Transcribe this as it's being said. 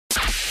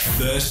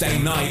Thursday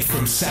night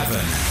from 7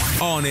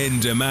 on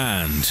In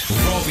Demand.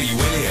 Robbie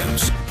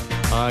Williams.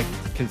 I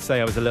can say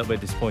I was a little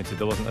bit disappointed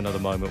there wasn't another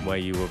moment where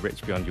you were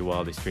rich beyond your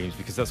wildest dreams,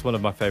 because that's one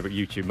of my favourite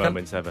YouTube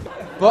moments ever.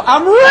 But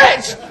I'm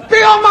rich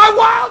beyond my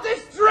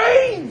wildest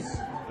dreams!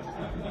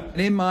 And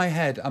in my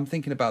head, I'm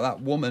thinking about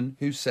that woman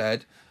who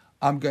said,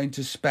 I'm going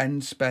to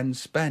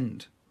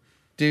spend.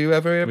 Do you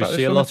ever hear about this? Was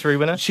she a woman? lottery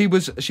winner? She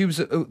was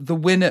the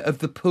winner of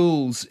the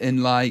pools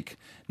in like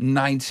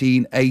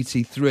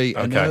 1983.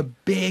 And her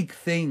big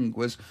thing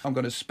was, I'm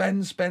going to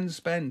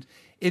spend.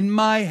 In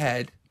my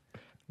head,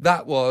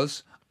 that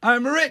was,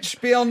 I'm rich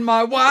beyond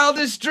my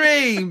wildest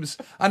dreams.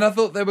 And I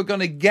thought they were going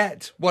to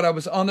get what I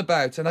was on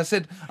about. And I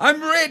said,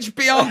 I'm rich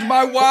beyond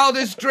my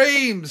wildest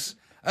dreams.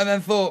 And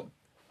then thought,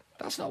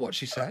 that's not what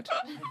she said.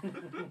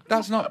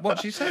 That's not what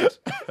she said.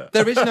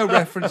 There is no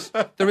reference.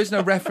 There is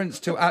no reference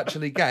to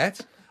actually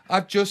get.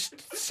 I've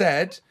just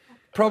said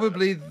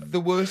probably the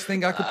worst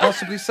thing I could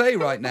possibly say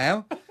right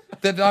now,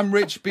 that I'm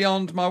rich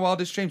beyond my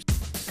wildest dreams.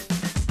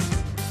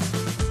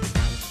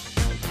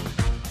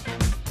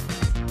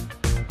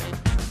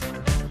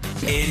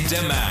 In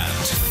Demand.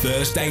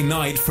 Thursday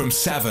night from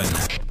 7.